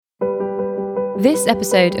This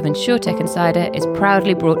episode of insurtech Insider is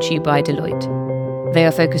proudly brought to you by Deloitte. They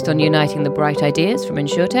are focused on uniting the bright ideas from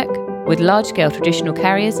insurtech with large-scale traditional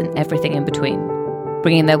carriers and everything in between,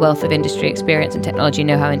 bringing their wealth of industry experience and technology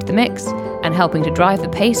know-how into the mix and helping to drive the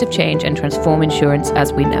pace of change and transform insurance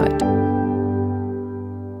as we know it.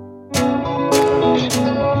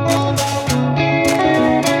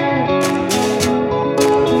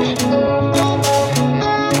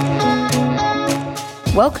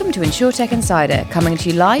 Welcome to insurtech Insider, coming to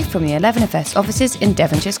you live from the 11FS offices in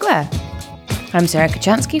Devonshire Square. I'm Sarah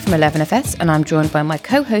Kachansky from 11FS, and I'm joined by my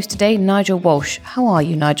co-host today, Nigel Walsh. How are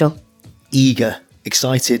you, Nigel? Eager,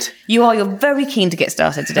 excited. You're very keen to get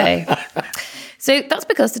started today. So that's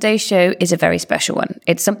because today's show is a very special one.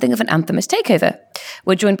 It's something of an Anthemis Takeover.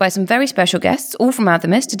 We're joined by some very special guests, all from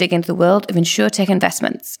Anthemis, to dig into the world of insurtech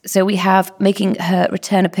investments. So we have, making her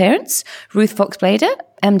return appearance, Ruth Fox-Blader,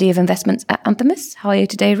 MD of Investments at Anthemis. How are you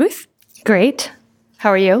today, Ruth? Great. How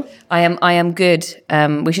are you? I am good.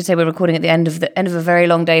 We should say we're recording at the end of a very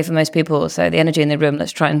long day for most people. So the energy in the room,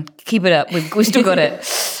 let's try and keep it up. We've still got it.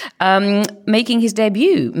 Making his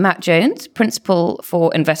debut, Matt Jones, Principal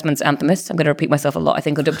for Investments Anthemis. I'm going to repeat myself a lot, I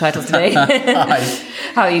think, on job titles today. Hi.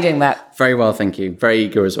 How are you doing, Matt? Very well, thank you. Very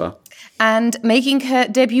eager as well. And making her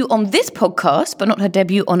debut on this podcast, but not her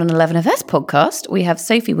debut on an 11FS podcast, we have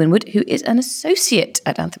Sophie Winwood, who is an associate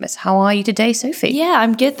at Anthemis. How are you today, Sophie? Yeah,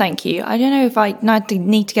 I'm good, thank you. I don't know if I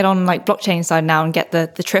need to get on like blockchain side now and get the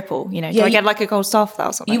triple. You know, do I get like a gold star for that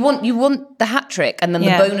or something? You want the hat trick, and then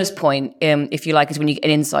the bonus point, if you like, is when you get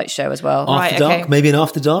an insight show as well. After dark, okay. Maybe an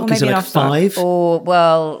after dark. Is it like 5?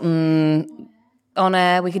 Or on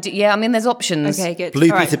air, we could do. Yeah, I mean, there's options. Okay, good.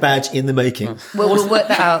 Blue Peter badge in the making. We'll work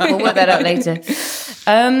that out. We'll work that out later.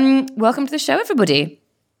 Welcome to the show, everybody.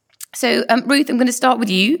 So, Ruth, I'm going to start with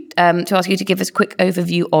you to ask you to give us a quick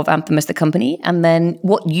overview of Anthemis, the company, and then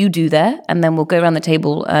what you do there, and then we'll go around the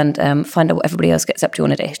table and find out what everybody else gets up to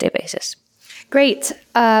on a day-to-day basis. Great.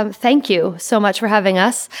 Thank you so much for having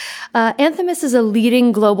us. Anthemis is a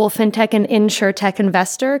leading global fintech and insurtech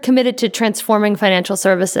investor committed to transforming financial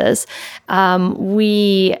services.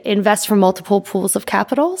 We invest from multiple pools of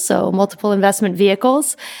capital, so multiple investment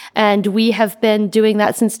vehicles, and we have been doing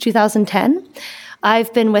that since 2010.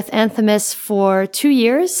 I've been with Anthemis for 2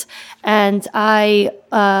 years, and I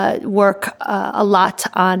work a lot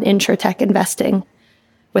on insurtech investing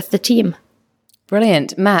with the team.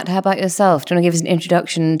 Brilliant. Matt, how about yourself? Do you want to give us an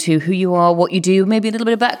introduction to who you are, what you do, maybe a little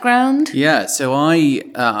bit of background? Yeah, so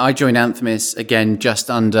I joined Anthemis again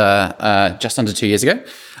just under 2 years ago.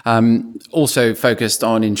 Also focused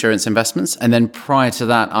on insurance investments, and then prior to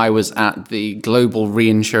that, I was at the global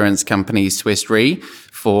reinsurance company Swiss Re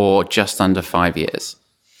for just under 5 years.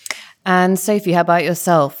 And Sophie, how about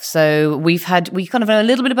yourself? So we kind of know a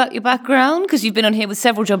little bit about your background because you've been on here with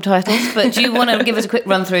several job titles, but do you want to give us a quick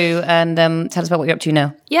run through and tell us about what you're up to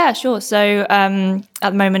now? Yeah, sure. So at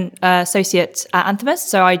the moment, associate at Anthemis.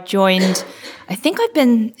 So I joined, I think I've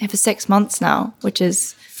been here for 6 months now, which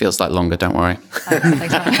is... Feels like longer, don't worry.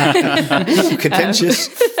 Contentious.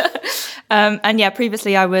 And yeah,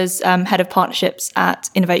 previously I was head of partnerships at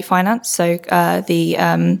Innovate Finance, so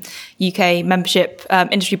the UK membership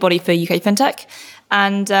industry body for UK fintech.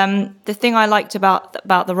 And the thing I liked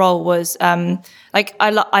about the role was I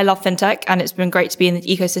love fintech, and it's been great to be in the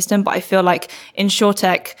ecosystem. But I feel like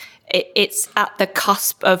insurtech, it's at the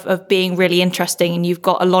cusp of being really interesting, and you've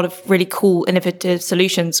got a lot of really cool, innovative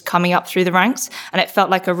solutions coming up through the ranks. And it felt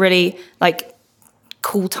like a really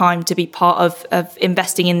cool time to be part of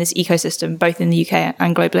investing in this ecosystem, both in the UK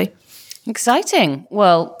and globally. Exciting.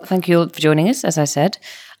 Well, thank you all for joining us, as I said.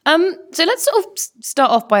 So let's sort of start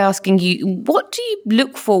off by asking you, what do you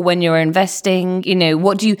look for when you're investing? You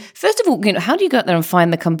know, first of all, how do you go out there and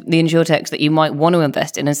find the insurtechs that you might want to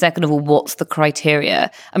invest in? And second of all, what's the criteria?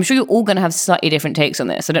 I'm sure you're all going to have slightly different takes on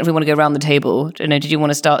this. I don't know if we want to go around the table. Did you want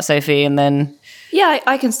to start, Sophie, and then... Yeah,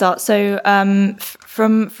 I can start. So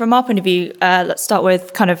from our point of view, let's start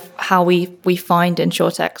with kind of how we find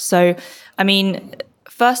insurtech. So, I mean,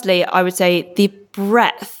 firstly, I would say the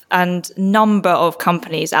breadth and number of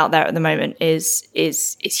companies out there at the moment is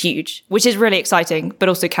huge, which is really exciting, but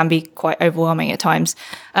also can be quite overwhelming at times.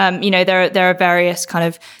 There are various kind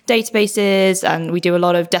of databases, and we do a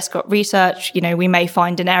lot of desktop research. You know, we may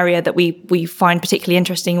find an area that we find particularly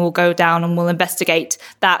interesting. We'll go down and we'll investigate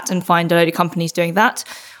that and find a load of companies doing that.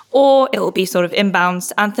 Or it will be sort of inbound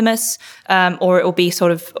to Anthemis, or it will be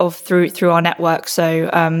sort of through our network.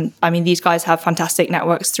 So, these guys have fantastic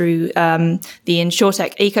networks through the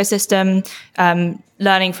insurtech ecosystem,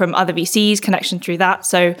 learning from other VCs, connection through that.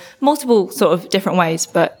 So multiple sort of different ways.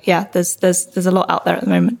 But yeah, there's a lot out there at the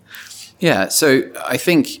moment. Yeah, so I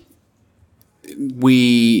think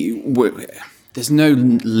there's no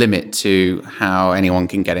limit to how anyone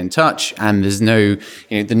can get in touch, and there's no,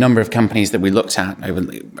 the number of companies that we looked at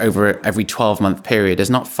over every 12-month period is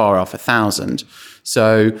not far off 1,000.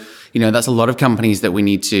 So, that's a lot of companies that we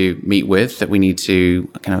need to meet with, that we need to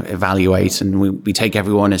kind of evaluate, and we take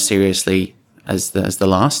everyone as seriously as the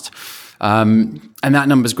last. And that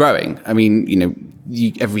number's growing. I mean,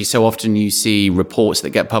 every so often you see reports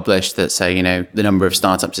that get published that say, the number of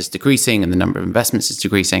startups is decreasing and the number of investments is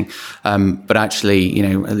decreasing. But actually,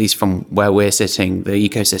 at least from where we're sitting, the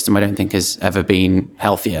ecosystem, I don't think has ever been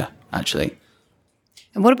healthier, actually.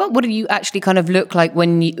 And what do you actually kind of look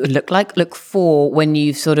for when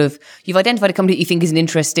you've identified a company that you think is an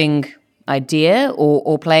interesting idea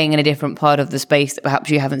or playing in a different part of the space that perhaps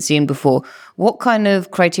you haven't seen before? What kind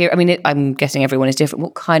of criteria, I'm guessing everyone is different.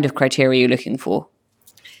 What kind of criteria are you looking for?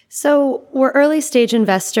 So we're early stage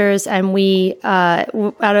investors, and we,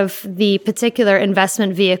 out of the particular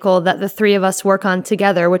investment vehicle that the three of us work on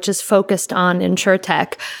together, which is focused on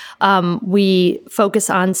insurtech, we focus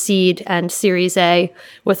on seed and Series A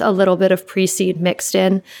with a little bit of pre-seed mixed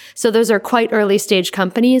in. So those are quite early stage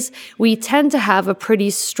companies. We tend to have a pretty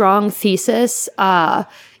strong thesis, and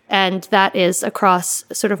that is across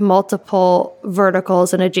sort of multiple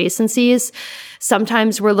verticals and adjacencies.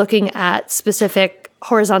 Sometimes we're looking at specific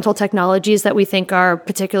horizontal technologies that we think are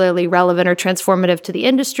particularly relevant or transformative to the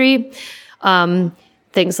industry,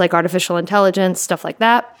 things like artificial intelligence, stuff like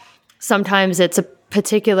that. Sometimes it's a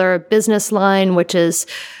particular business line which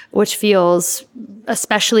feels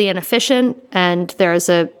especially inefficient, and there's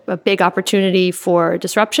a big opportunity for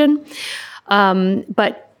disruption.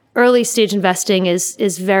 But early stage investing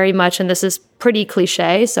is very much, and this is pretty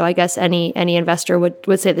cliche, so I guess any investor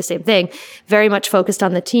would say the same thing, very much focused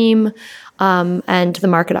on the team and the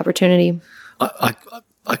market opportunity.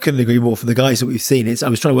 I couldn't agree more. For the guys that we've seen, I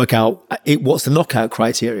was trying to work out what's the knockout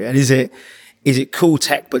criteria, and is it cool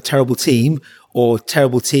tech but terrible team, or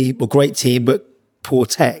terrible team or great team but poor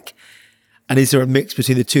tech? And is there a mix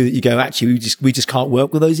between the two that you go, actually we just can't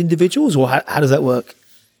work with those individuals, or how does that work?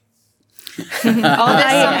 Are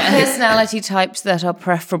there some personality types that are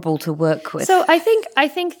preferable to work with? So I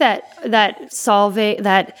think that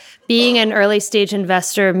being an early stage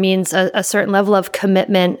investor means a certain level of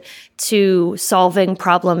commitment to solving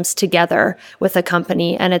problems together with a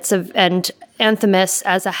company, and Anthemis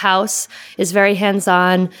as a house is very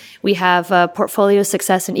hands-on. We have a portfolio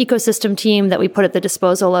success and ecosystem team that we put at the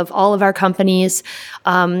disposal of all of our companies.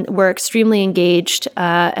 We're extremely engaged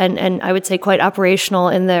and I would say quite operational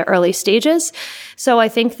in the early stages. So I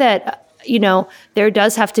think that there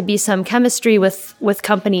does have to be some chemistry with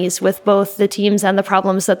companies, with both the teams and the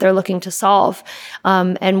problems that they're looking to solve,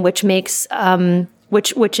 and which makes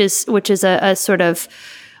which is a sort of,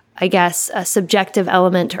 I guess, a subjective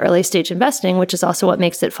element to early stage investing, which is also what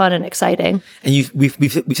makes it fun and exciting. And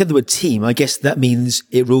we've said the word team. I guess that means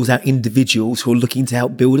it rules out individuals who are looking to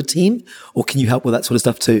help build a team, or can you help with that sort of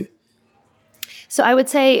stuff too? So I would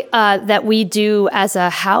say that we do, as a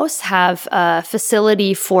house, have a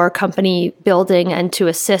facility for company building and to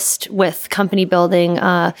assist with company building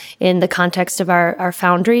in the context of our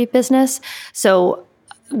foundry business. So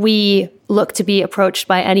we look to be approached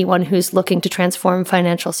by anyone who's looking to transform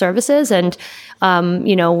financial services. And,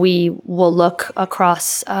 we will look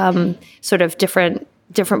across sort of different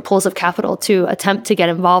pools of capital to attempt to get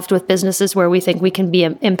involved with businesses where we think we can be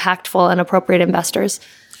impactful and appropriate investors.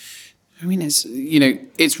 I mean, it's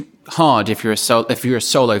hard if you're a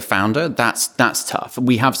solo founder. That's tough.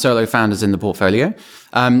 We have solo founders in the portfolio,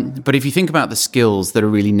 but if you think about the skills that are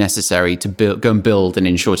really necessary to go and build an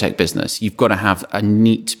insurtech business, you've got to have a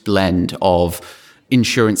neat blend of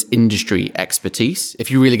insurance industry expertise,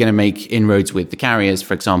 if you're really going to make inroads with the carriers,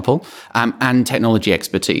 for example, and technology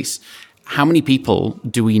expertise. How many people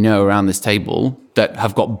do we know around this table that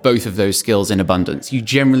have got both of those skills in abundance?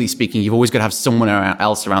 Generally speaking, you've always got to have someone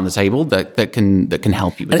else around the table that can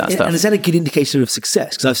help you with that stuff. And is that a good indicator of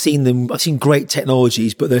success? Because I've seen great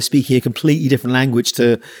technologies, but they're speaking a completely different language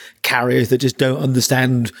to carriers that just don't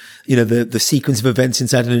understand, the sequence of events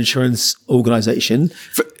inside an insurance organization.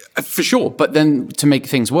 For sure. But then to make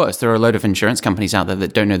things worse, there are a load of insurance companies out there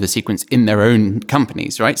that don't know the sequence in their own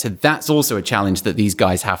companies, right? So that's also a challenge that these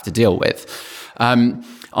guys have to deal with.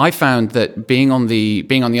 I found that being on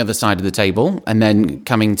the other side of the table and then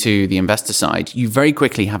coming to the investor side, you very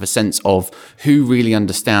quickly have a sense of who really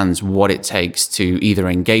understands what it takes to either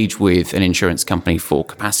engage with an insurance company for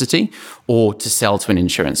capacity or to sell to an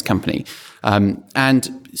insurance company.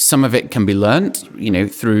 And some of it can be learned,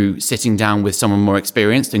 through sitting down with someone more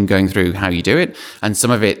experienced and going through how you do it. And some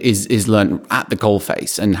of it is learned at the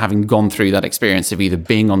coalface and having gone through that experience of either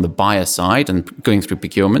being on the buyer side and going through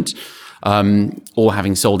procurement, or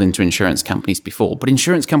having sold into insurance companies before. But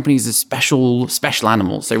insurance companies are special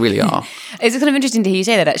animals. They really are. It's kind of interesting to hear you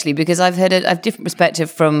say that, actually, because I've heard a different perspective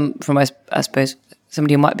from I suppose,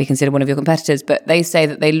 somebody who might be considered one of your competitors, but they say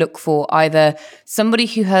that they look for either somebody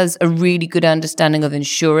who has a really good understanding of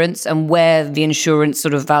insurance and where the insurance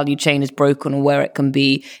sort of value chain is broken or where it can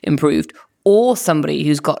be improved, or somebody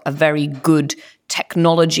who's got a very good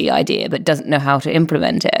technology idea but doesn't know how to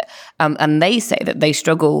implement it. And they say that they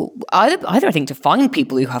struggle either I think to find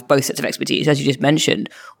people who have both sets of expertise, as you just mentioned,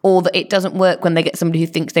 or that it doesn't work when they get somebody who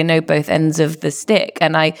thinks they know both ends of the stick.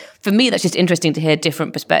 And for me, that's just interesting to hear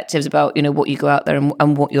different perspectives about, what you go out there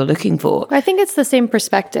and what you're looking for. I think it's the same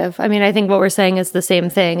perspective. I mean, I think what we're saying is the same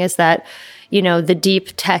thing, is that, the deep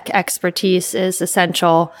tech expertise is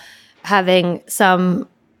essential. Having some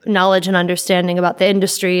knowledge and understanding about the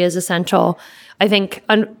industry is essential. I think,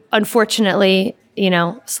 unfortunately,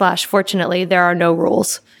 / fortunately, there are no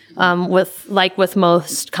rules with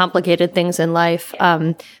most complicated things in life.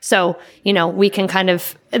 So, we can kind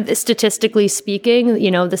of, statistically speaking,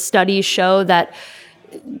 the studies show that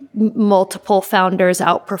multiple founders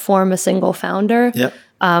outperform a single founder. Yep.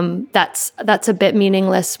 That's a bit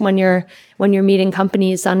meaningless when you're meeting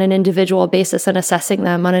companies on an individual basis and assessing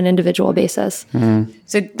them on an individual basis. Mm.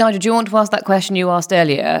 So, Nigel, do you want to ask that question you asked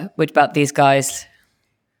earlier, which about these guys?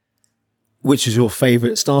 Which is your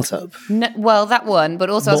favorite startup? No, well, that one, but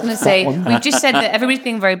also I was going to say, we've just said that everybody's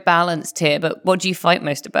being very balanced here, but what do you fight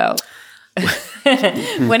most about?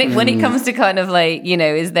 when it comes to kind of like,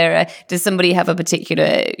 does somebody have a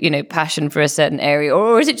particular, passion for a certain area,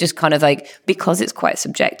 or is it just kind of like, because it's quite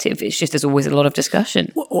subjective, it's just, there's always a lot of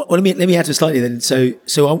discussion? Well, let me add to it slightly then. So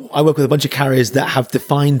I work with a bunch of carriers that have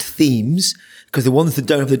defined themes, because the ones that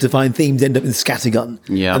don't have the defined themes end up in scattergun.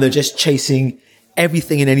 Yeah. And they're just chasing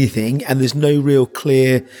everything and anything, and there's no real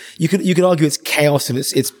clear, you could argue it's chaos and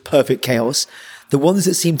it's perfect chaos. The ones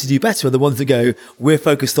that seem to do better are the ones that go, we're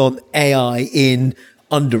focused on AI in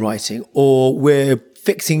underwriting, or we're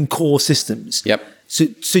fixing core systems. Yep. So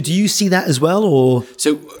do you see that as well, or?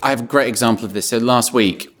 So I have a great example of this. So last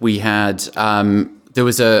week we had, there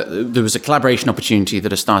was a collaboration opportunity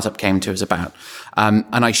that a startup came to us about. And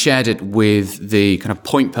I shared it with the kind of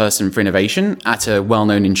point person for innovation at a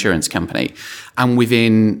well-known insurance company. And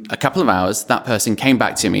within a couple of hours, that person came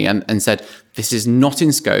back to me and said, this is not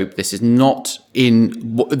in scope. This is not in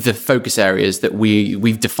the focus areas that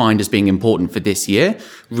we've defined as being important for this year.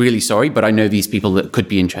 Really sorry, but I know these people that could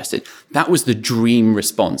be interested. That was the dream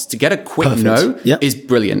response. To get a quick Perfect. no Yep. is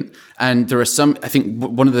brilliant. And there are I think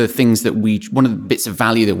one of the bits of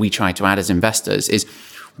value that we try to add as investors is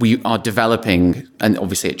we are developing, and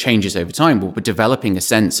obviously it changes over time, but we're developing a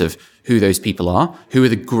sense of who those people are, who are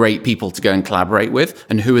the great people to go and collaborate with,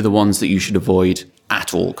 and who are the ones that you should avoid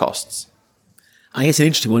at all costs. I guess an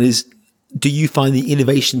interesting one is, do you find the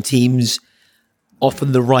innovation teams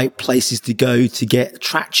often the right places to go to get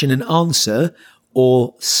traction and answer,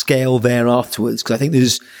 or scale there afterwards? Because I think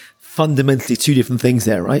there's fundamentally two different things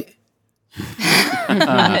there, right? Sort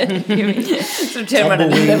of turn around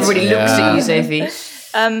and everybody looks at you, Sophie.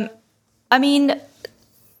 I mean,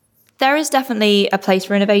 there is definitely a place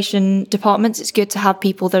for innovation departments. It's good to have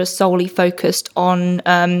people that are solely focused on,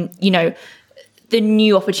 the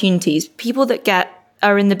new opportunities. People that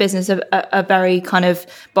are in the business are very kind of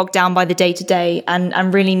bogged down by the day to day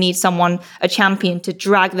and really need a champion to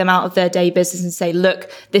drag them out of their day business and say,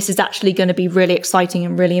 look, this is actually going to be really exciting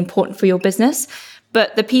and really important for your business.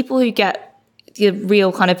 But the people who get the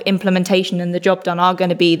real kind of implementation and the job done are going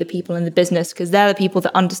to be the people in the business, because they're the people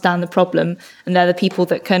that understand the problem, and they're the people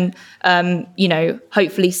that can,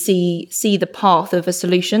 hopefully see the path of a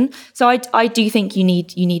solution. So I do think you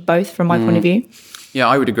need both from my point of view. Yeah,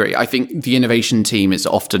 I would agree. I think the innovation team is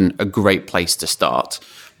often a great place to start.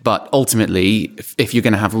 But ultimately, if you're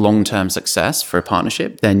going to have long-term success for a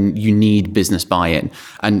partnership, then you need business buy-in.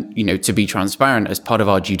 And, to be transparent, as part of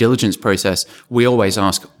our due diligence process, we always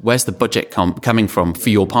ask, where's the budget coming from for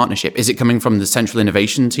your partnership? Is it coming from the central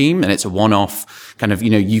innovation team and it's a one-off kind of,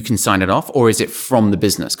 you can sign it off? Or is it from the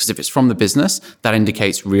business? Because if it's from the business, that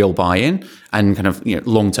indicates real buy-in and kind of,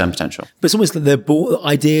 long-term potential. But it's almost like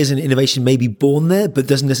ideas and innovation may be born there, but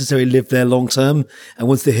doesn't necessarily live there long-term. And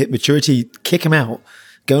once they hit maturity, kick them out.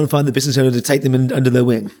 go and find the business owner to take them under their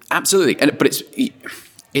wing. Absolutely. But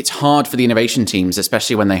it's hard for the innovation teams,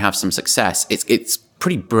 especially when they have some success. It's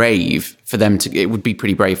pretty brave for them it would be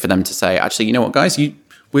pretty brave for them to say, actually, you know what, guys,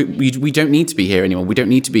 we don't need to be here anymore. We don't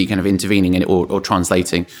need to be kind of intervening in it or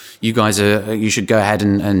translating. You guys you should go ahead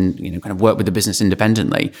and kind of work with the business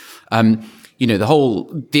independently.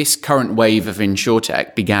 This current wave of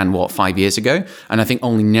insurtech began 5 years ago, and I think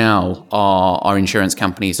only now are our insurance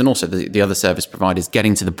companies and also the other service providers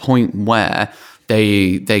getting to the point where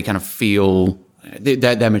they kind of feel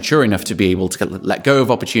they're mature enough to be able to let go of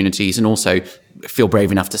opportunities and also feel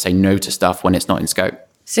brave enough to say no to stuff when it's not in scope.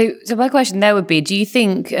 So my question there would be, do you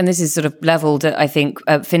think, and this is sort of leveled at, I think,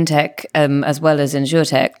 fintech as well as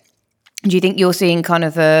insurtech, do you think you're seeing kind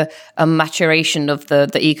of a maturation of the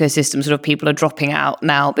ecosystem? Sort of people are dropping out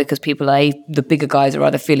now because the bigger guys are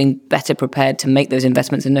either feeling better prepared to make those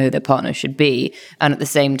investments and know who their partners should be. And at the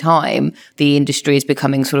same time, the industry is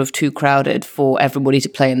becoming sort of too crowded for everybody to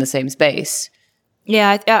play in the same space.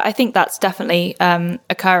 Yeah, I think that's definitely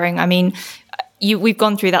occurring. I mean, we've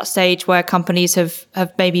gone through that stage where companies have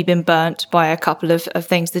maybe been burnt by a couple of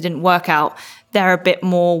things that didn't work out. They're a bit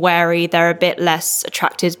more wary. They're a bit less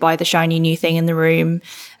attracted by the shiny new thing in the room,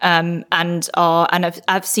 and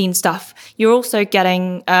I've seen stuff. You're also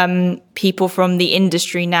getting people from the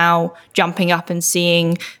industry now jumping up and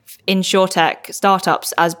seeing insurtech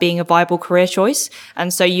startups as being a viable career choice,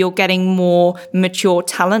 and so you're getting more mature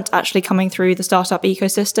talent actually coming through the startup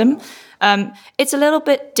ecosystem. It's a little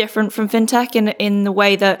bit different from fintech in the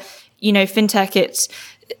way that, fintech,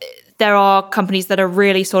 there are companies that are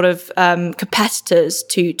really sort of competitors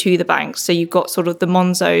to the banks. So you've got sort of the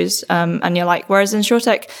Monzos, and you're like, whereas in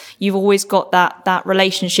insurtech, you've always got that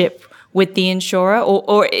relationship with the insurer,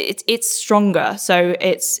 or it's stronger. So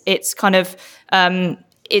it's kind of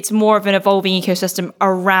it's more of an evolving ecosystem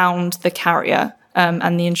around the carrier.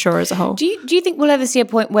 And the insurer as a whole. Do you think we'll ever see a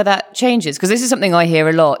point where that changes? Because this is something I hear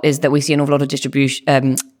a lot, is that we see an awful lot of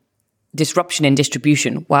disruption in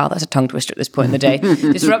distribution. Wow, that's a tongue twister at this point in the day.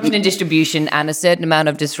 Disruption in distribution and a certain amount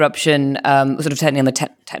of disruption, sort of certainly on the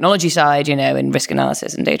technology side, in risk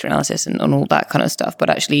analysis and data analysis and all that kind of stuff. But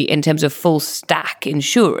actually, in terms of full stack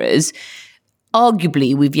insurers,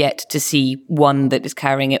 arguably, we've yet to see one that is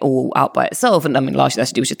carrying it all out by itself. And I mean, largely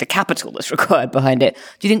that's to do with just the capital that's required behind it.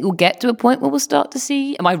 Do you think we'll get to a point where we'll start to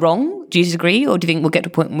see, am I wrong? Do you disagree? Or do you think we'll get to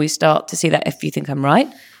a point when we start to see that, if you think I'm right?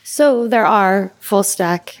 So there are full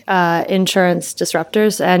stack insurance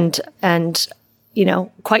disruptors and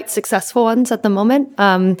quite successful ones at the moment.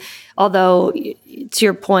 Although to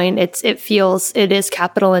your point, it is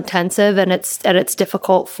capital intensive and it's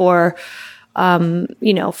difficult for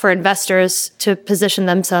investors to position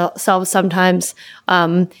themselves sometimes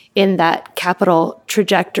in that capital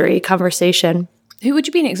trajectory conversation. Who would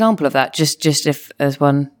you be an example of that? Just if as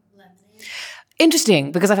one.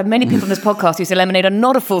 Interesting, because I've had many people on this podcast who say Lemonade are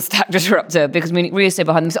not a full stack disruptor because we are so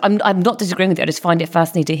behind them. So I'm not disagreeing with you. I just find it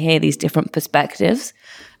fascinating to hear these different perspectives.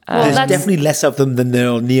 There's definitely less of them than there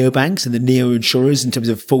are neobanks and the neo insurers in terms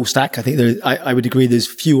of full stack. I think I would agree there's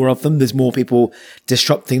fewer of them. There's more people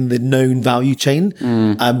disrupting the known value chain.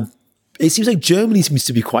 It seems like Germany seems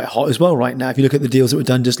to be quite hot as well right now, if you look at the deals that were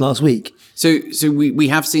done just last week. So we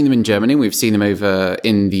have seen them in Germany. We've seen them over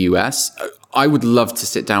in the US. I would love to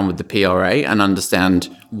sit down with the PRA and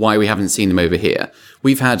understand why we haven't seen them over here.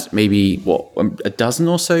 We've had maybe, a dozen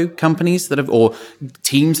or so companies or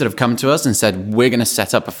teams that have come to us and said, we're going to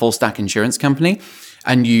set up a full stack insurance company.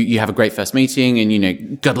 And you have a great first meeting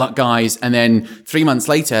and, good luck, guys. And then 3 months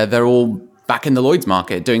later, they're all back in the Lloyd's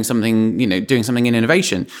market doing something in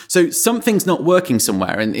innovation. So something's not working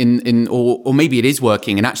somewhere or maybe it is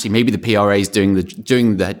working. And actually maybe the PRA is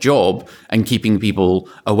doing their job and keeping people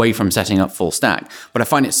away from setting up full stack. But I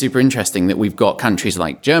find it super interesting that we've got countries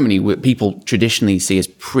like Germany where people traditionally see as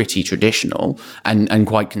pretty traditional and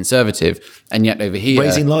quite conservative. And yet over here,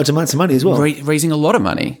 raising large amounts of money as well. Raising a lot of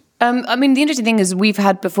money. I mean, the interesting thing is we've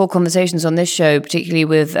had before conversations on this show, particularly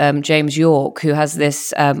with James York, who has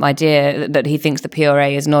this idea that he thinks the PRA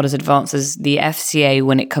is not as advanced as the FCA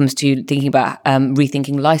when it comes to thinking about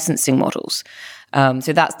rethinking licensing models.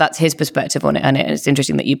 So that's his perspective on it, and it's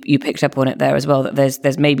interesting that you picked up on it there as well. That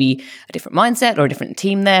there's maybe a different mindset or a different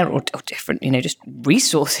team there, or different just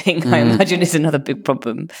resourcing. I imagine is another big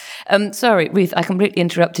problem. Sorry, Ruth, I completely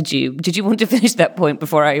interrupted you. Did you want to finish that point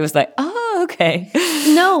before I was like, okay?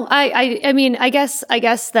 No, I mean, I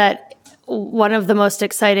guess that one of the most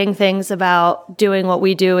exciting things about doing what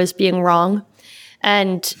we do is being wrong,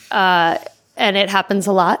 and it happens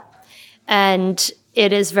a lot, and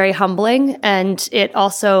it is very humbling, and it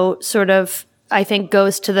also sort of, I think,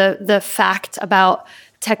 goes to the fact about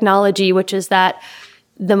technology, which is that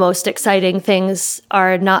the most exciting things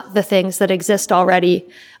are not the things that exist already.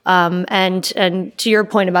 And to your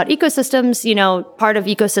point about ecosystems, part of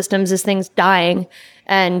ecosystems is things dying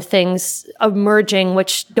and things emerging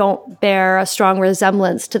which don't bear a strong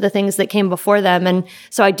resemblance to the things that came before them. And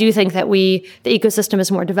so I do think that the ecosystem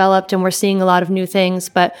is more developed and we're seeing a lot of new things.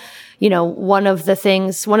 But, one of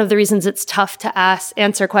the reasons it's tough to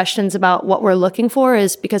answer questions about what we're looking for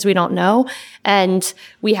is because we don't know. And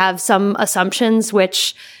we have some assumptions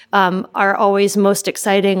which are always most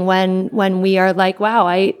exciting when we are like, wow,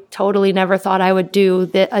 I totally never thought I would do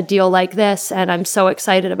a deal like this, and I'm so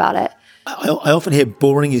excited about it. I often hear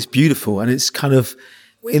boring is beautiful, and it's kind of,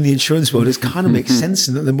 in the insurance world, it kind of makes sense.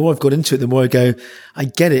 And the more I've got into it, the more I go, I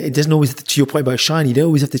get it. It doesn't always, to your point about shiny, you don't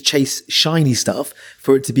always have to chase shiny stuff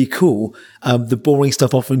for it to be cool. The boring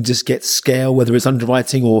stuff often just gets scale, whether it's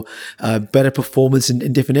underwriting or better performance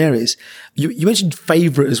in different areas. You mentioned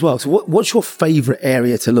favorite as well. So what's your favorite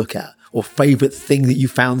area to look at, or favorite thing that you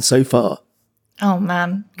found so far? Oh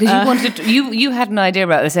man, because you had an idea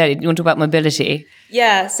about this area. You want to talk about mobility?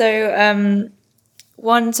 Yeah. So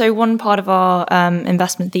one part of our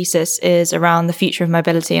investment thesis is around the future of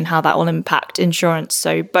mobility and how that will impact insurance.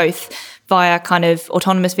 So both via kind of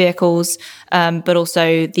autonomous vehicles, but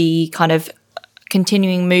also the kind of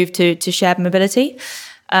continuing move to shared mobility.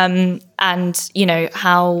 And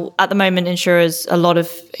how at the moment insurers,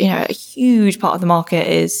 a huge part of the market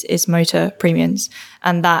is motor premiums,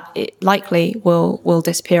 and that it likely will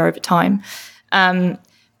disappear over time.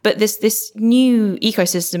 But this new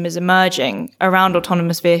ecosystem is emerging around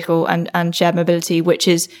autonomous vehicle and shared mobility, which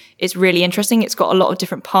is really interesting. It's got a lot of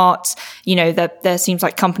different parts. There seems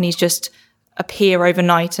like companies just appear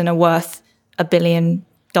overnight and are worth $1 billion.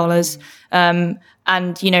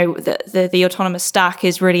 And the autonomous stack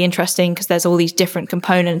is really interesting because there's all these different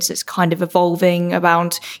components. It's kind of evolving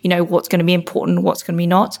around what's going to be important, what's going to be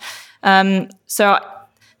not. So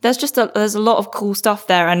there's a lot of cool stuff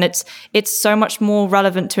there, and it's so much more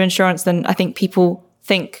relevant to insurance than I think people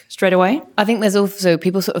think straight away. I think there's also,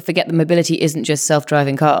 people sort of forget that mobility isn't just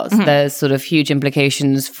self-driving cars. Mm-hmm. There's sort of huge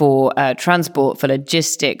implications for transport, for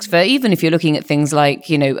logistics, for even if you're looking at things like,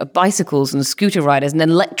 bicycles and scooter riders and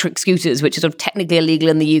electric scooters, which are sort of technically illegal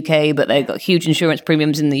in the UK, but they've got huge insurance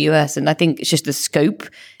premiums in the US. And I think it's just the scope.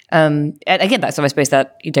 And again, that's I suppose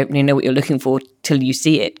that you don't really know what you're looking for till you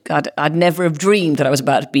see it. I'd never have dreamed that I was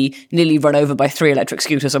about to be nearly run over by 3 electric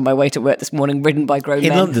scooters on my way to work this morning, ridden by grown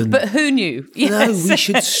men. In London? But who knew? Yes. No, we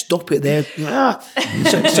should stop it there. So do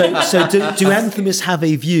Anthemis have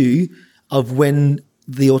a view of when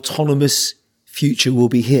the autonomous future will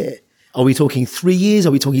be here? Are we talking 3 years?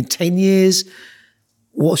 Are we talking 10 years?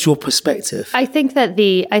 What's your perspective? I think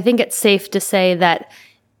it's safe to say that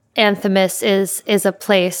Anthemis is a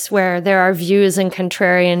place where there are views and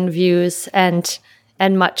contrarian views and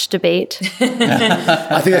much debate.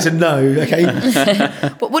 I think that's a no. Okay.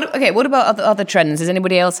 But what about other trends? Does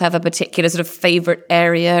anybody else have a particular sort of favorite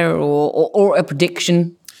area or a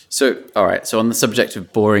prediction? So, all right. So on the subject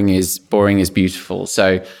of boring is beautiful.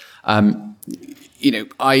 So,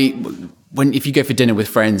 if you go for dinner with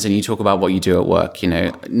friends and you talk about what you do at work,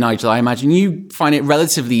 Nigel, I imagine you find it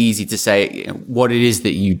relatively easy to say what it is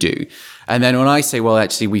that you do. And then when I say, well,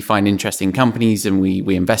 actually, we find interesting companies and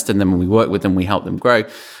we invest in them and we work with them, we help them grow.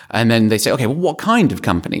 And then they say, okay, well, what kind of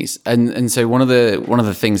companies? And so one of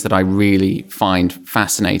the things that I really find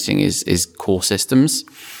fascinating is core systems.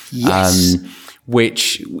 Yes.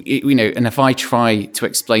 Which, and if I try to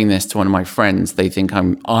explain this to one of my friends, they think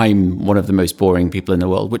I'm one of the most boring people in the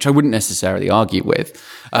world, which I wouldn't necessarily argue with.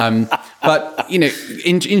 But,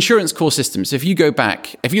 insurance core systems, if you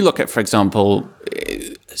look at, for example,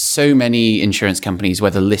 so many insurance companies,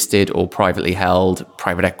 whether listed or privately held,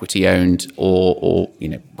 private equity owned or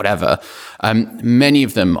whatever, many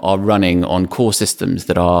of them are running on core systems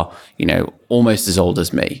that are, almost as old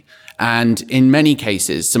as me. And in many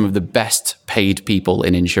cases, some of the best paid people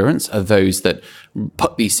in insurance are those that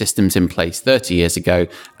put these systems in place 30 years ago,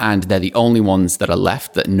 and they're the only ones that are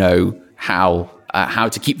left that know how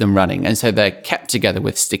to keep them running. And so they're kept together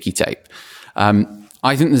with sticky tape.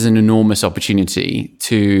 I think there's an enormous opportunity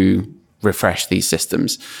to refresh these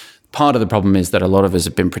systems. Part of the problem is that a lot of us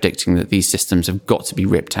have been predicting that these systems have got to be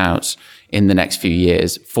ripped out in the next few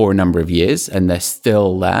years for a number of years, and they're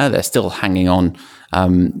still there. They're still hanging on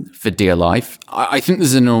for dear life. I think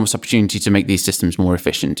there's an enormous opportunity to make these systems more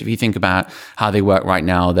efficient. If you think about how they work right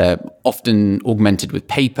now, they're often augmented with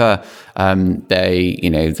paper.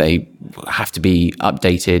 They have to be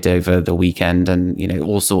updated over the weekend, and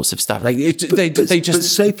all sorts of stuff. But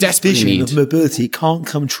Sophie's vision of mobility can't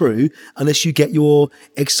come true unless you get your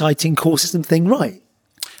exciting core system thing right.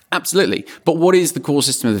 Absolutely. But what is the core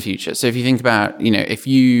system of the future? So if you think about, if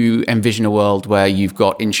you envision a world where you've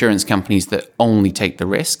got insurance companies that only take the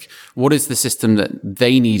risk, what is the system that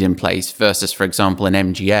they need in place versus, for example, an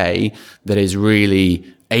MGA that is really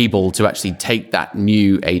able to actually take that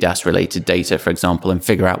new ADAS related data, for example, and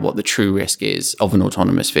figure out what the true risk is of an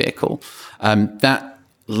autonomous vehicle? That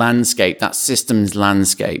landscape, that systems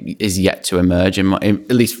landscape is yet to emerge,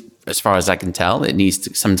 at least as far as I can tell. It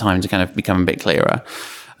needs some time to kind of become a bit clearer.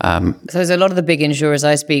 So there's a lot of the big insurers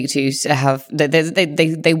I speak to have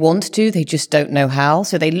they want to, they just don't know how.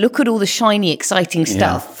 So they look at all the shiny, exciting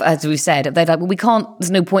stuff, as we've said. They're like, well, we can't. There's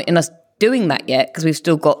no point in us doing that yet because we've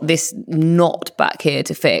still got this knot back here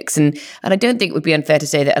to fix. And I don't think it would be unfair to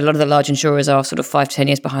say that a lot of the large insurers are sort of 5 to 10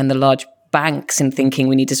 years behind the large banks in thinking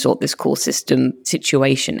we need to sort this core system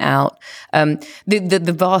situation out.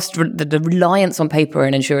 The reliance on paper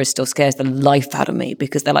and insurers still scares the life out of me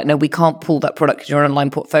because they're like, no, we can't pull that product in your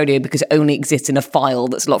online portfolio because it only exists in a file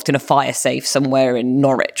that's locked in a fire safe somewhere in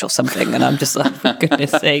Norwich or something. And I'm just like, for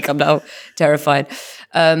goodness sake, I'm now terrified.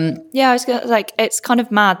 I was gonna, it's kind of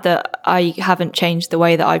mad that I haven't changed the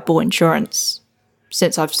way that I've bought insurance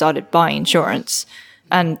since I've started buying insurance.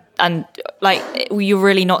 And you're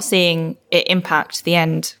really not seeing it impact the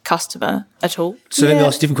end customer at all. So let me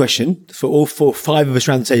ask a different question. For all 5 of us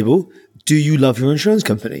around the table, do you love your insurance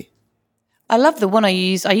company? I love the one I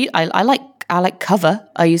use. I like Cover.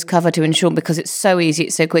 I use Cover to insure because it's so easy,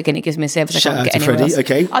 it's so quick, and it gives me a service I can't get anywhere else.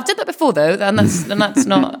 Okay. I've done that before though, and that's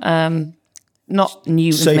not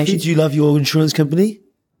new Sophie, information. do you love your insurance company?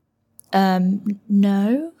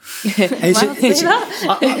 No.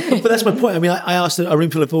 But that's my point. I mean, I asked a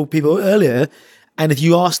room full of people earlier, and if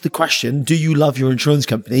you ask the question, do you love your insurance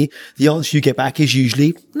company? The answer you get back is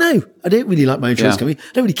usually, no, I don't really like my insurance company.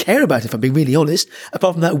 I don't really care about it, if I'm being really honest,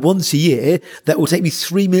 apart from that once a year that will take me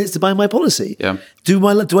 3 minutes to buy my policy. Yeah. Do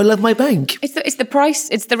I love my bank? It's the price.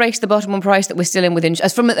 It's the race to the bottom on price that we're still in within.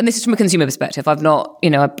 And this is from a consumer perspective. I've not,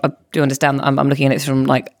 I do understand that I'm looking at it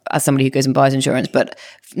from as somebody who goes and buys insurance, but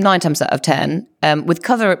 9 times out of 10, with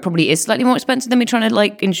Cover, it probably is slightly more expensive than me trying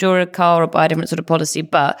to insure a car or buy a different sort of policy,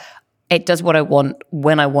 but it does what I want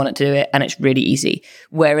when I want it to do it, and it's really easy.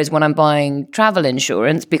 Whereas when I'm buying travel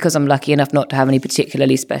insurance, because I'm lucky enough not to have any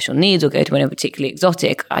particularly special needs or go to anywhere particularly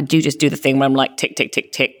exotic, I do just do the thing where I'm like, tick, tick,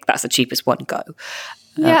 tick, tick, that's the cheapest one, go.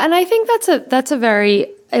 Yeah, and I think that's a very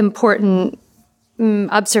important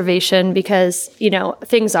observation because,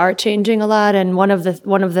 things are changing a lot, and one of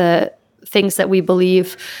the things that we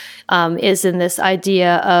believe is in this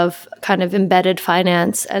idea of kind of embedded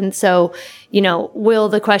finance. And so, will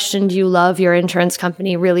the question, do you love your insurance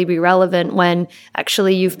company, really be relevant when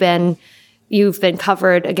actually you've been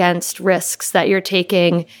covered against risks that you're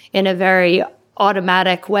taking in a very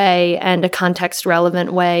automatic way and a context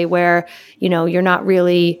relevant way where, you're not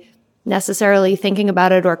really necessarily thinking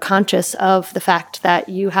about it or conscious of the fact that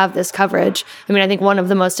you have this coverage. I mean, I think one of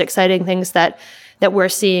the most exciting things that we're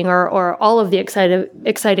seeing, or all of the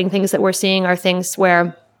exciting things that we're seeing, are things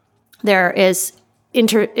where there is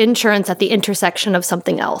insurance at the intersection of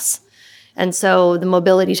something else. And so the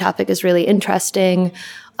mobility topic is really interesting.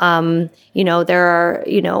 There are,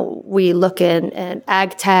 we look in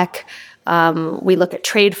ag tech, we look at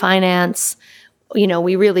trade finance,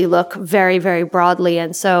 we really look very, very broadly.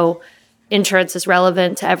 And so insurance is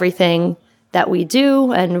relevant to everything that we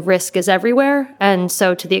do, and risk is everywhere. And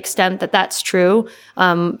so to the extent that that's true,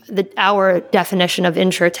 our definition of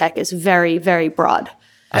insurtech is very, very broad.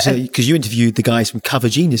 Because you interviewed the guys from Cover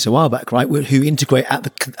Genius a while back, right? Who integrate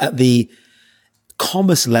at the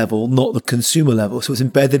commerce level, not the consumer level. So it's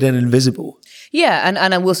embedded and invisible. Yeah, and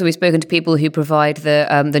I've also spoken to people who provide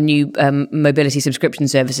the new mobility subscription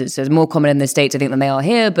services. So it's more common in the States, I think, than they are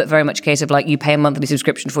here, but very much a case of you pay a monthly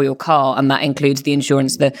subscription for your car, and that includes the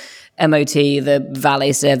insurance, the MOT, the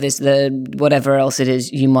valet service, the whatever else it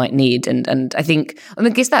is you might need. And I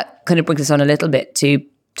guess that kind of brings us on a little bit to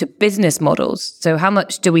business models. So how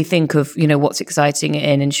much do we think of, what's exciting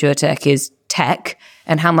in insurtech is tech,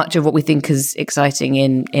 and how much of what we think is exciting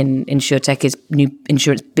in insurtech is new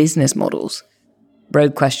insurance business models?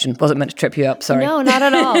 Rogue question. Wasn't meant to trip you up. Sorry. No, not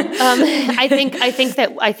at all. I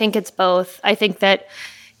think it's both. I think that,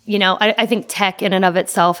 I think tech in and of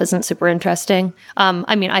itself isn't super interesting.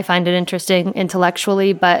 I find it interesting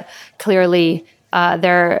intellectually, but clearly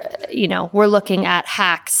we're looking at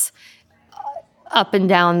hacks up and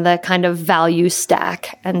down the kind of value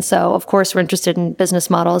stack. And so, of course, we're interested in business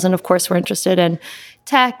models, and of course, we're interested in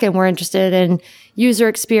tech, and we're interested in user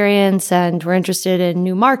experience, and we're interested in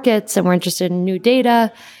new markets, and we're interested in new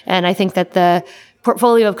data. And I think that the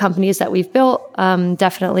portfolio of companies that we've built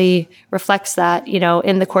definitely reflects that.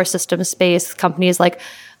 In the core system space, companies like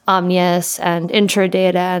Omnius and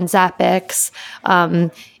Intradata and Zappix.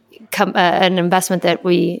 An investment that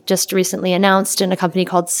we just recently announced in a company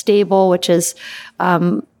called Stable, which is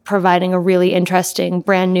providing a really interesting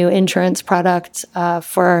brand new insurance product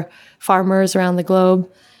for farmers around the globe.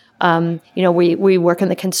 We work in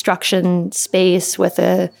the construction space with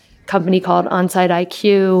a company called Onsite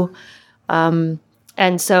IQ.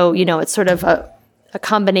 And so, it's sort of a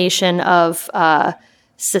combination of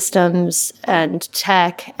systems and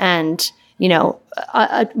tech and,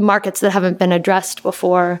 markets that haven't been addressed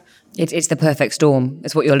before. It's the perfect storm.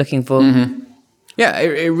 It's what you're looking for. Mm-hmm. Yeah,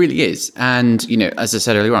 it really is. And, as I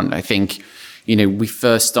said earlier on, I think, we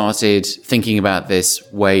first started thinking about this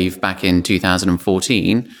wave back in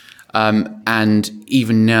 2014. And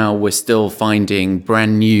even now we're still finding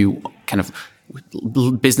brand new kind of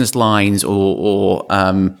business lines or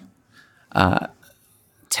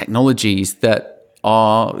technologies that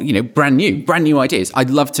are, brand new ideas. I'd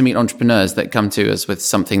love to meet entrepreneurs that come to us with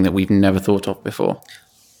something that we've never thought of before.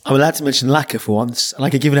 I'm allowed to mention Lacquer for once, and I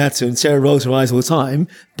could give it out to, and Sarah rolls her eyes all the time,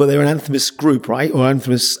 but they're an Anthemis group, right? Or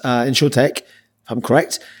Anthemis insurtech, if I'm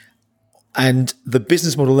correct. And the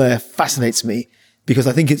business model there fascinates me because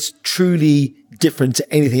I think it's truly different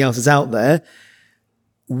to anything else that's out there.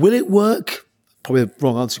 Will it work? Probably the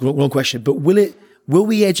wrong answer, wrong question, but will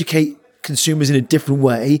we educate consumers in a different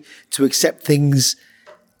way to accept things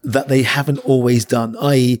that they haven't always done,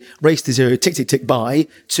 i.e. race to zero, tick, tick, tick, buy,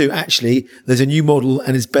 to actually there's a new model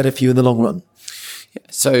and it's better for you in the long run?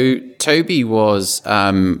 So Toby was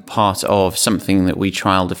part of something that we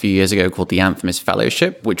trialed a few years ago called the Anthemis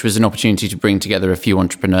Fellowship, which was an opportunity to bring together a few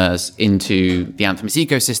entrepreneurs into the Anthemis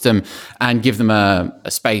ecosystem and give them a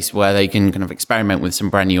space where they can kind of experiment with some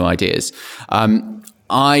brand new ideas.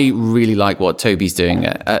 I really like what Toby's doing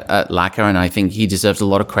at Lacquer, and I think he deserves a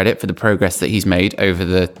lot of credit for the progress that he's made over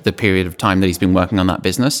the period of time that he's been working on that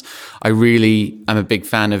business. I really am a big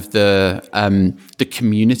fan of the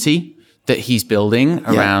community that he's building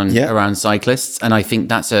around cyclists, and I think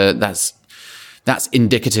that's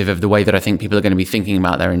indicative of the way that I think people are going to be thinking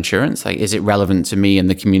about their insurance. Like, is it relevant to me and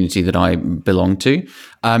the community that I belong to?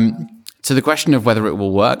 To the question of whether it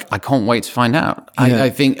will work, I can't wait to find out. Yeah.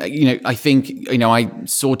 I think I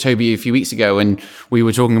saw Toby a few weeks ago, and we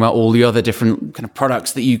were talking about all the other different kind of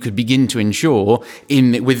products that you could begin to insure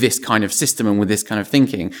with this kind of system and with this kind of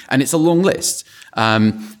thinking. And it's a long list.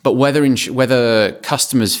 But whether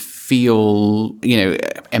customers feel,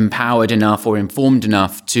 empowered enough or informed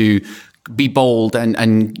enough to be bold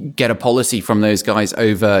and get a policy from those guys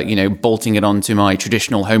over, bolting it onto my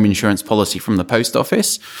traditional home insurance policy from the post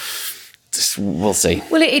office. We'll see.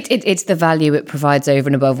 Well, it's the value it provides over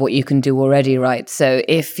and above what you can do already, right? So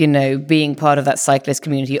if, being part of that cyclist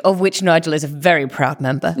community, of which Nigel is a very proud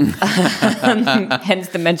member, hence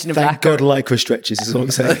the mention of Thank God Lycra stretches is what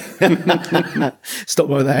I'm saying. Stop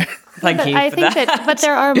right there. Thank you. I think that, but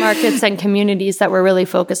there are markets and communities that we're really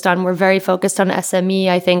focused on. We're very focused on SME.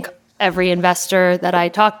 I think every investor that I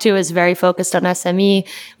talk to is very focused on SME.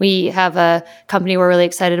 We have a company we're really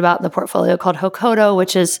excited about in the portfolio called Hokoto,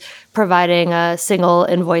 which is providing a single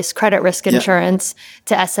invoice credit risk insurance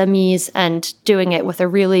to SMEs and doing it with a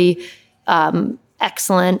really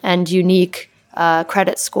excellent and unique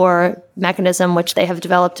credit score mechanism, which they have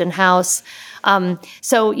developed in-house.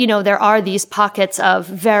 So, there are these pockets of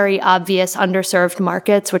very obvious underserved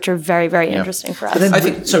markets, which are very, very interesting for us. I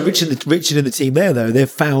think so. Richard and the team there, though, they've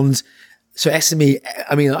found. So SME,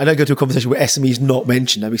 I mean, I don't go to a conversation where SME is not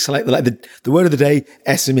mentioned. I mean, it's like the word of the day,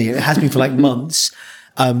 SME, and it has been for like months.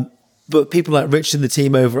 But people like Richard and the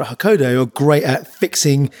team over at Hokoto are great at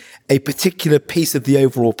fixing a particular piece of the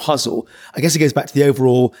overall puzzle. I guess it goes back to the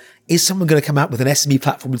overall, is someone going to come out with an SME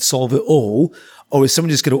platform and solve it all? Or is someone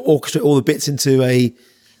just going to orchestrate all the bits into a...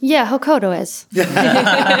 Yeah, Hokoto is.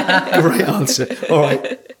 Great answer. All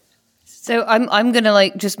right. So I'm going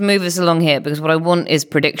to just move us along here because what I want is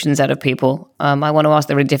predictions out of people. I want to ask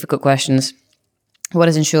the really difficult questions. What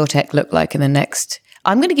does insurtech look like in the next...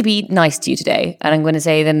 I'm going to be nice to you today, and I'm going to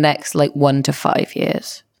say the next 1 to 5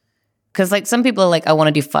 years. Because some people are like, I want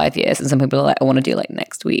to do 5 years, and some people are like, I want to do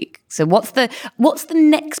next week. So what's the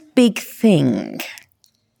next big thing?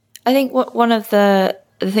 I think one of the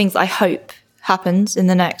things I hope happens in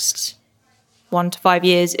the next 1 to 5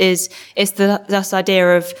 years is this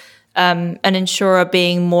idea of an insurer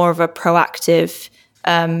being more of a proactive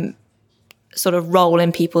sort of role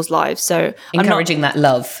in people's lives. So encouraging that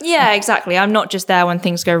love. Yeah, exactly. I'm not just there when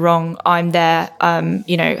things go wrong. I'm there,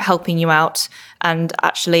 helping you out and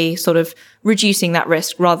actually sort of reducing that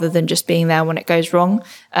risk rather than just being there when it goes wrong.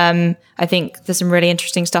 I think there's some really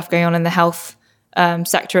interesting stuff going on in the health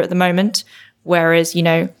sector at the moment. Whereas,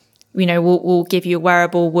 we'll give you a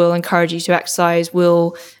wearable, we'll encourage you to exercise,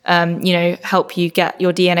 we'll, help you get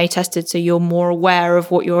your DNA tested so you're more aware of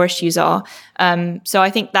what your issues are. So I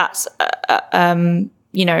think that's, a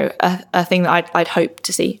thing that I'd hope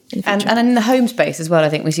to see in the future. And in the home space as well, I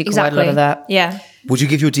think we see quite a lot of that. Yeah. Would you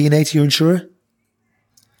give your DNA to your insurer?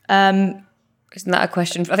 Isn't that a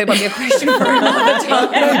question? I think it might be a question for another time.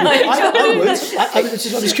 I would. I'm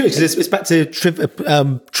just curious because it's back to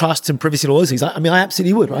trust and privacy and all those things. I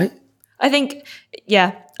absolutely would, right? I think,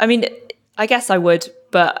 yeah. I mean, I guess I would,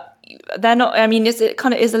 but they're not. I mean, it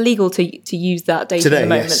kind of is illegal to use that data today, at the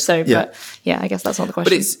moment. yes. So, yeah. But yeah, I guess that's not the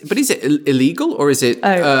question. But is it illegal or is it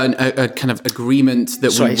a kind of agreement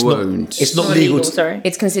that we won't? It's not legal. Sorry,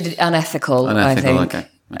 It's considered unethical. I think. Okay.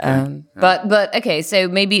 But okay, so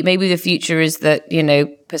maybe the future is that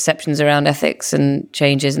perceptions around ethics and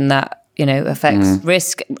changes and that affects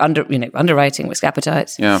risk underwriting, risk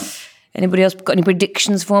appetites. Yeah. Anybody else got any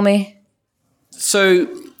predictions for me? So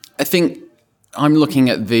I think I'm looking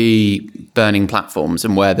at the burning platforms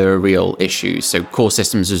and where there are real issues. So core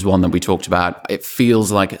systems is one that we talked about. It feels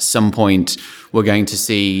like at some point we're going to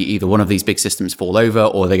see either one of these big systems fall over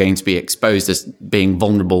or they're going to be exposed as being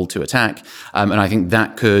vulnerable to attack. And I think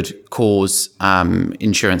that could cause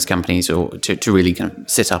insurance companies to really kind of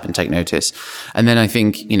sit up and take notice. And then I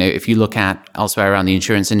think, if you look at elsewhere around the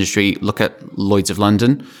insurance industry, look at Lloyd's of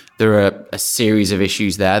London, there are a series of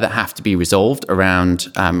issues there that have to be resolved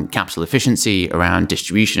around capital efficiency, around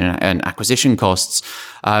distribution and acquisition costs.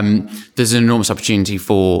 There's an enormous opportunity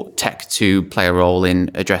for tech to play a role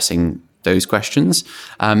in addressing those questions.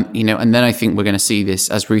 And then I think we're going to see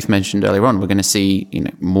this, as Ruth mentioned earlier on, we're going to see,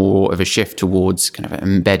 more of a shift towards kind of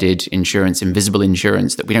embedded insurance, invisible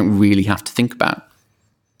insurance that we don't really have to think about.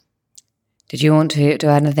 Did you want to add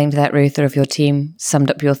anything to that, Ruth, or if your team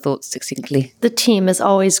summed up your thoughts succinctly? The team is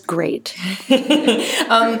always great.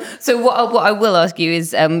 So what I will ask you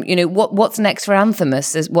is, what's next for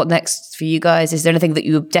Anthemis? What next for you guys? Is there anything that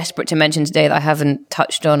you're desperate to mention today that I haven't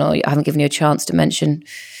touched on or I haven't given you a chance to mention?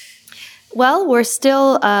 Well, we're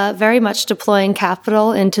still very much deploying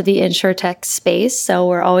capital into the insurtech space, so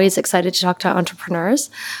we're always excited to talk to entrepreneurs.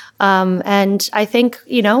 And I think,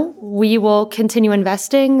 we will continue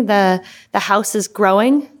investing. The house is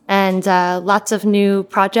growing and lots of new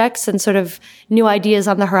projects and sort of new ideas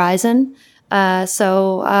on the horizon. I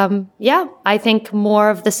think more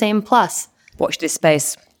of the same plus. Watch this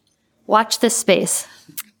space. Watch this space.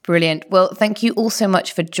 Brilliant. Well, thank you all so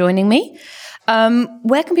much for joining me.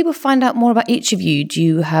 Where can people find out more about each of you? Do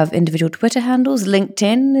you have individual Twitter handles,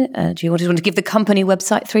 LinkedIn? Do you want to give the company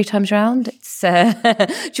website 3 times round? Do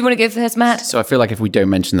you want to go first, Matt? So I feel like if we don't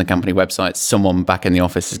mention the company website, someone back in the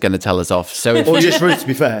office is going to tell us off. So or just Ruth, to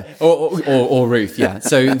be fair. Or Ruth, yeah.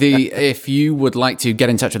 So if you would like to get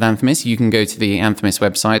in touch with Anthemis, you can go to the Anthemis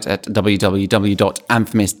website at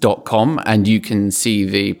www.anthemis.com and you can see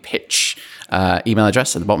the pitch email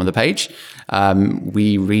address at the bottom of the page.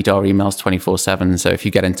 We read our emails 24/7, so if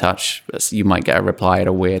you get in touch, you might get a reply at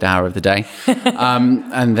a weird hour of the day.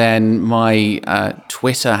 And then my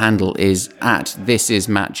Twitter handle is at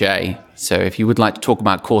 @thisismattj. So if you would like to talk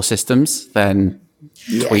about core systems, then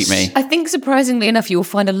tweet me. I think surprisingly enough, you will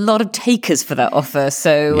find a lot of takers for that offer.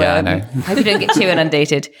 So yeah, I know. Hope you don't get too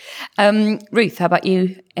inundated. Ruth, how about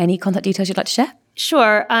you? Any contact details you'd like to share?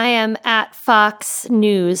 Sure. I am at Fox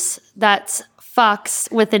News. That's Fox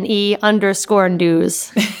with an E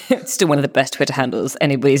 _news. It's still one of the best Twitter handles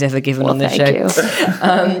anybody's ever given on this show.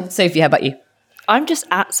 Thank you. Sophie, how about you? I'm just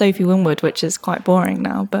at Sophie Winwood, which is quite boring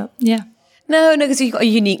now, but yeah. No, because you've got a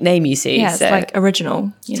unique name, you see. Yeah, it's like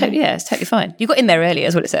original. Yeah, it's totally fine. You got in there earlier,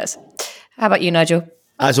 is what it says. How about you, Nigel?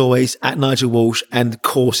 As always, at Nigel Walsh, and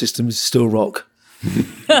core systems still rock.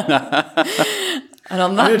 And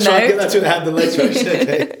on that I'm going to try and get note... that to the handle later,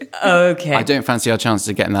 actually. Okay. I don't fancy our chances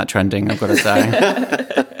of getting that trending, I've got to say.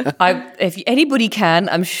 If anybody can,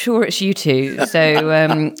 I'm sure it's you two.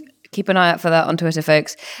 So keep an eye out for that on Twitter,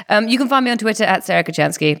 folks. You can find me on Twitter at Sarah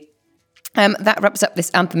Kocianski. That wraps up this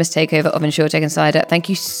Anthemis Takeover of InsurTech Insider. Thank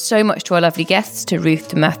you so much to our lovely guests, to Ruth,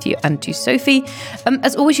 to Matthew, and to Sophie.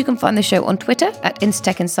 As always, you can find the show on Twitter at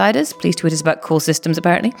InsurTech Insiders. Please tweet us about core systems,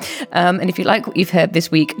 apparently. And if you like what you've heard this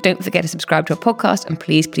week, don't forget to subscribe to our podcast, and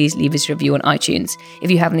please leave us a review on iTunes. If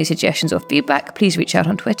you have any suggestions or feedback, please reach out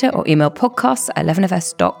on Twitter or email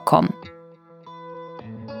podcasts@11fs.com.